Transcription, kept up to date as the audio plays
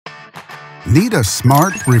Need a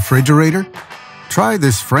smart refrigerator? Try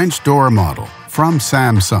this French door model from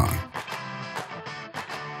Samsung.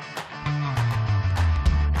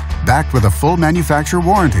 Backed with a full manufacturer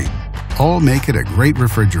warranty, all make it a great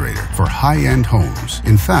refrigerator for high-end homes.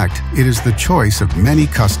 In fact, it is the choice of many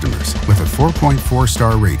customers with a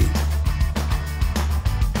 4.4-star rating.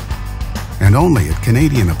 And only at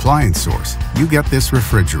Canadian Appliance Source, you get this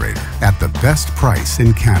refrigerator at the best price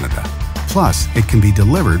in Canada. Plus, it can be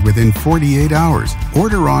delivered within 48 hours.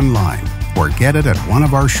 Order online or get it at one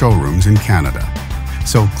of our showrooms in Canada.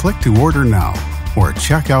 So click to order now or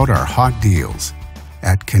check out our hot deals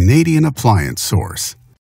at Canadian Appliance Source.